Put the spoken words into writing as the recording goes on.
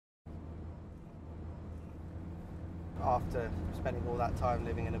after spending all that time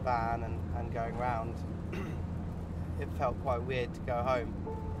living in a van and going around, it felt quite weird to go home.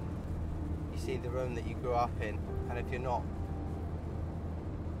 You see the room that you grew up in, and if you're not,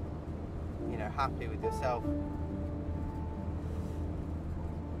 you know, happy with yourself,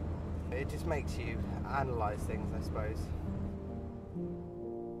 it just makes you analyse things, I suppose.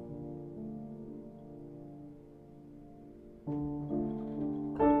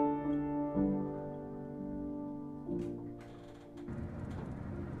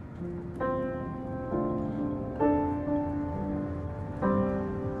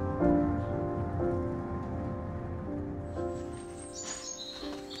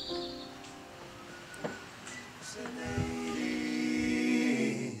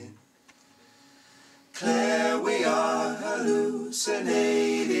 Claire, we are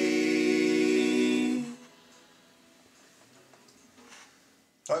hallucinating.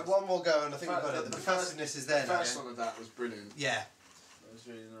 Right, one more go, and I think we've got it. The percussiveness is there now. The first one of that was brilliant. Yeah. That was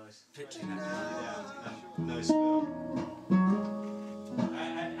really nice. Pitching no spill.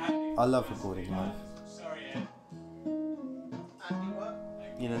 I love recording live.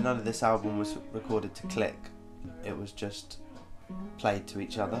 You know, none of this album was recorded to click. It was just played to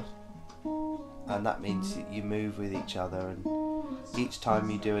each other. And that means you move with each other, and each time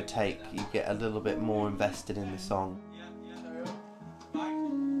you do a take you get a little bit more invested in the song.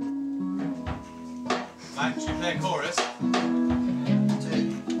 Mike, should we play a chorus?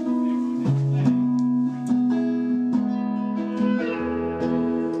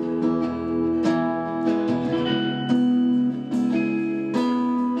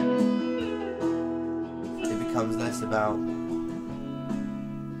 It becomes less about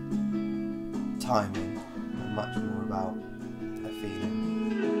timing and much more about a feeling.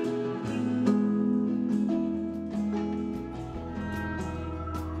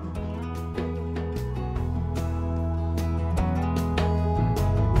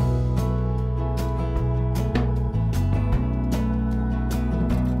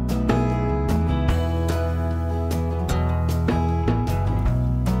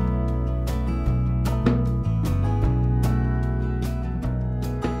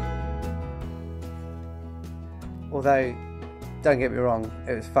 Although, don't get me wrong,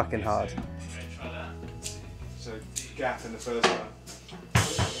 it was fucking hard. So, gap in the first one.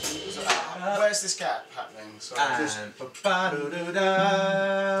 So, where's this gap happening? So, Okay,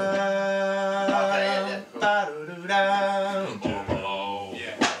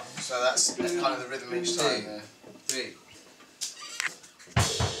 yeah. So that's kind of the rhythm each time there. 3.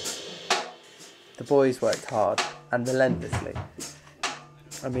 The boys worked hard and relentlessly.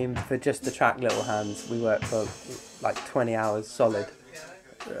 I mean, for just the track Little Hands, we worked for like 20 hours solid,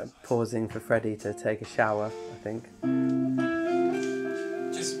 pausing for Freddie to take a shower, I think.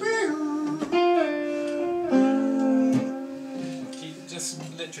 Just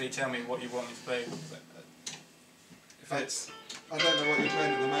literally tell me what you want me to play. If it's... I don't know what you're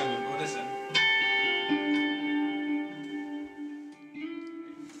playing at the moment. Well, listen.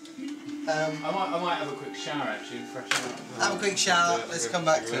 I might have a quick shower actually, freshen up. Have a quick shower, let's come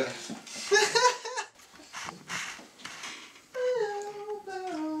back to it.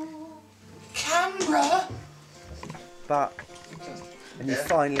 Canberra! But when you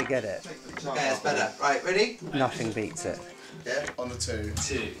finally get it, Okay, it's better. Right, ready? nothing beats it. Yeah, on the 2.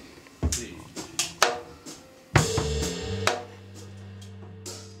 2, 3.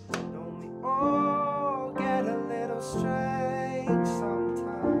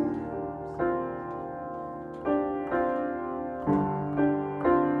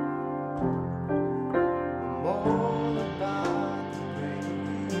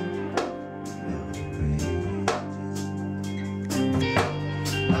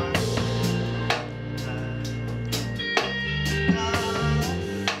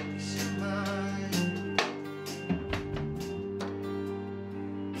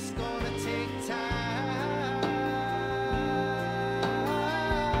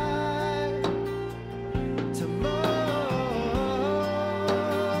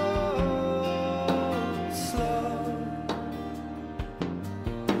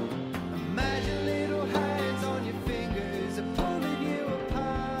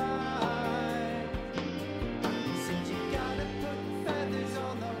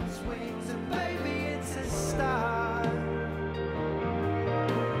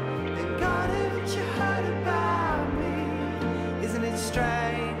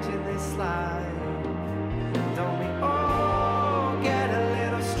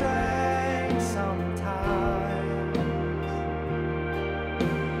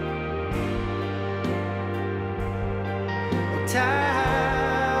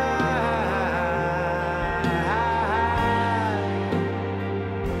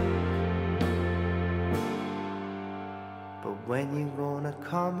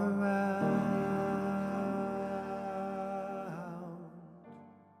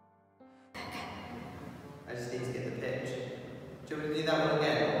 I just need to get the pitch. Do you want me to do that one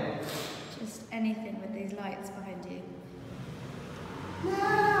again? Just anything with these lights behind you.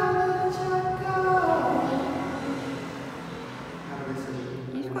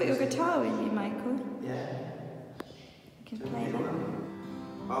 You've got your guitar with you, Michael. Yeah. You can play that.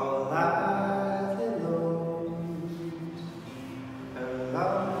 All life alone, a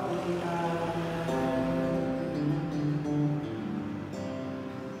lonely island,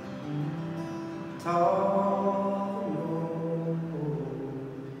 tall moon,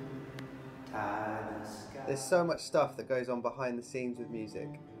 tiny sky. There's so much stuff that goes on behind the scenes with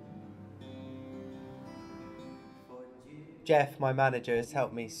music. Jeff, my manager, has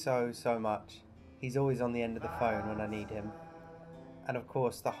helped me so much. He's always on the end of the phone when I need him. And of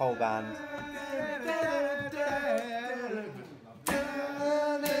course, the whole band.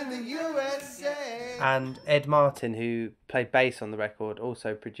 And Ed Martin, who played bass on the record,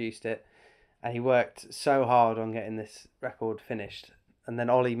 also produced it. And he worked so hard on getting this record finished. And then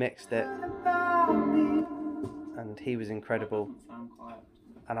Ollie mixed it. And he was incredible.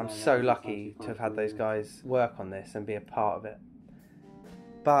 And I'm so lucky to have had those guys work on this and be a part of it.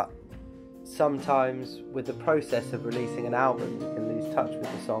 But sometimes with the process of releasing an album, you can lose touch with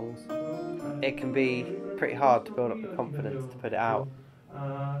the songs. It can be pretty hard to build up the confidence to put it out.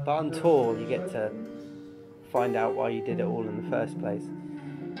 But on tour, you get to find out why you did it all in the first place.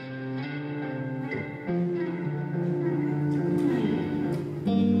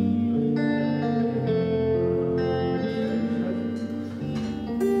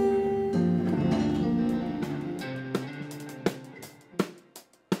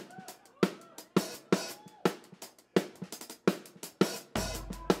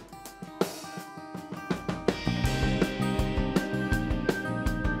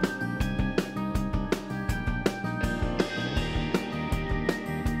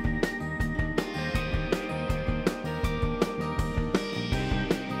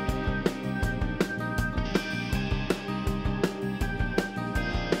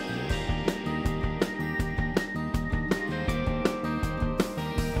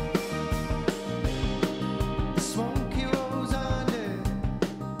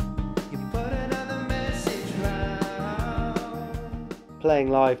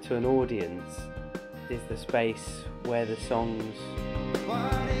 Playing live to an audience is the space where the songs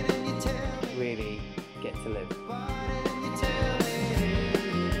really get to live.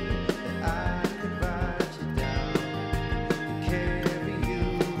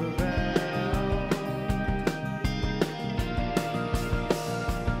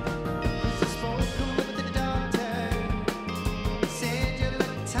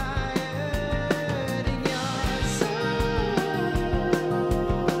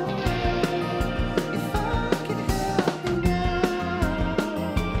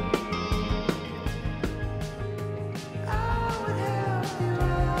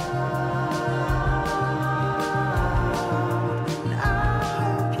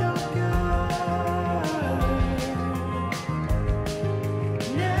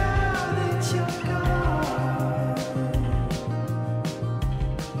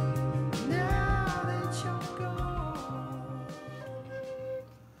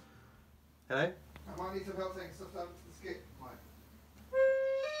 Hello? I might need some help taking stuff down to the skip, Mike.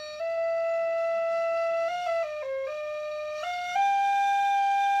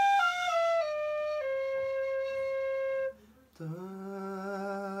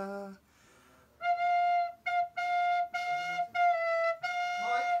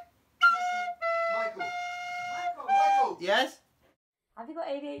 Michael! Yes? Have you got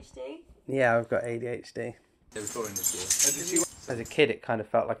ADHD? Yeah, I've got ADHD. As a kid, it kind of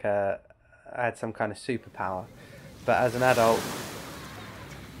felt like I had some kind of superpower. But as an adult,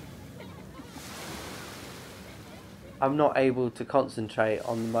 I'm not able to concentrate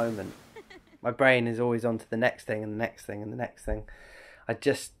on the moment. My brain is always on to the next thing and the next thing and the next thing. I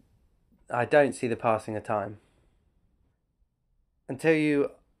don't see the passing of time. Until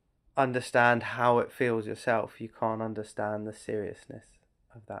you understand how it feels yourself, you can't understand the seriousness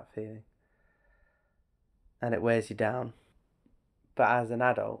of that feeling. And it wears you down. But as an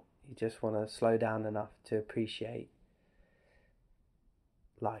adult, you just want to slow down enough to appreciate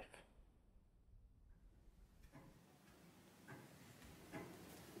life.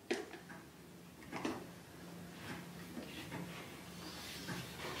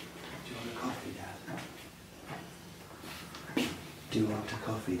 Do you want a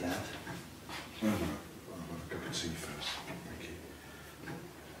coffee, Dad? No, I want a cup of tea first. Thank you.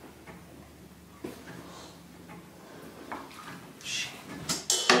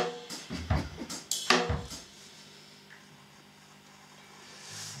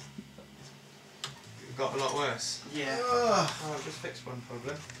 got a lot worse. Yeah. Oh, I'll just fix one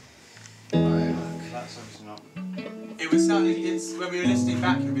problem. That's obviously not. It was sounding, when we were listening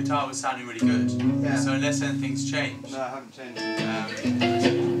back, your guitar was sounding really good. Yeah. So unless anything's changed. No, I haven't changed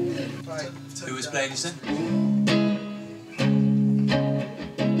it. Right. Who was playing this then?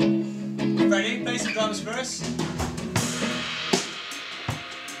 Freddie, play some drums for us.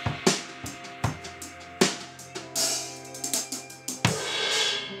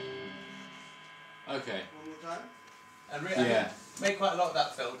 Okay. One more time. And Yeah. make quite a lot of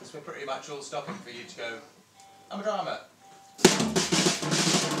that, Phil, because we're pretty much all stopping for you to go, I'm a drummer.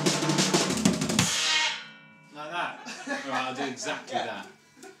 Like that? Alright, I'll do exactly that.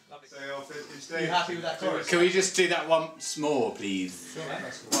 So you're Are you happy with that chorus? Can we just do that once more, please? Sure,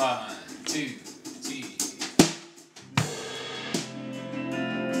 that's cool. 1, 2, 3.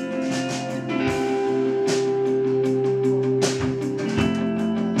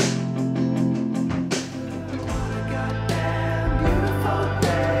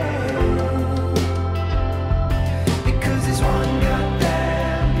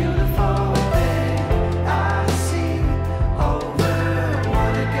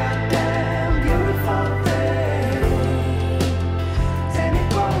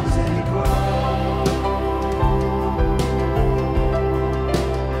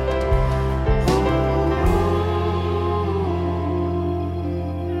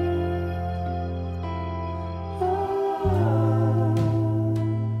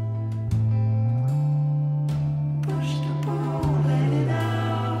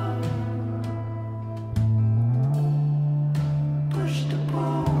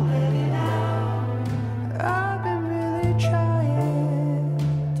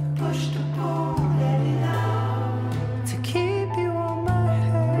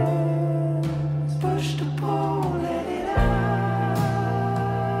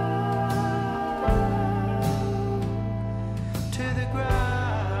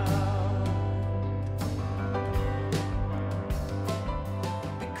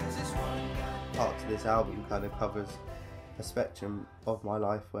 Parts of this album kind of covers a spectrum of my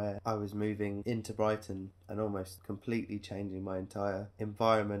life where I was moving into Brighton and almost completely changing my entire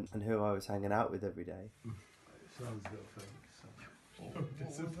environment and who I was hanging out with every day. Sounds a little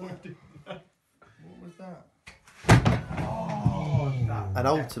disappointing. What was that? Oh, And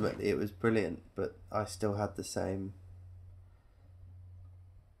ultimately it was brilliant, but I still had the same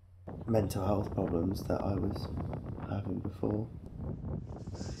mental health problems that I was having before.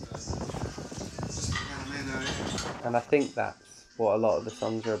 And I think that's what a lot of the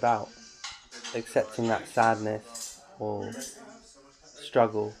songs are about. Accepting that sadness or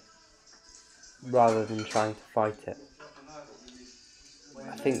struggle rather than trying to fight it.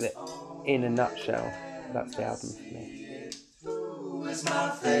 I think that in a nutshell, that's the album for me. Who is my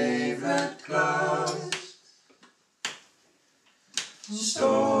favorite cause?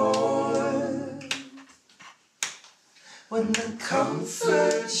 Stolen. When the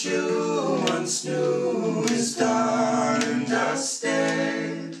comfort you once knew is done and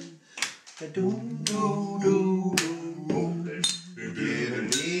dusted. You're giving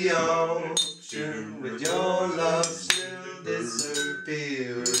me option with your love still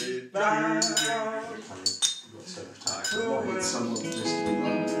disappeared by. Someone just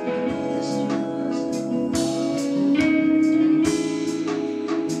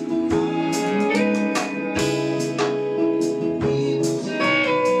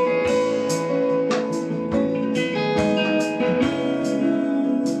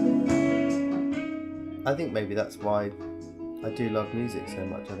I think maybe that's why I do love music so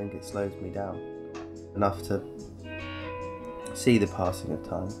much. I think it slows me down enough to see the passing of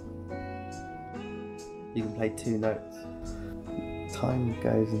time. You can play 2 notes. Time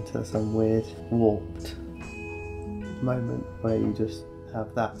goes into some weird warped moment where you just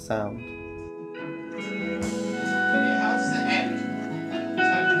have that sound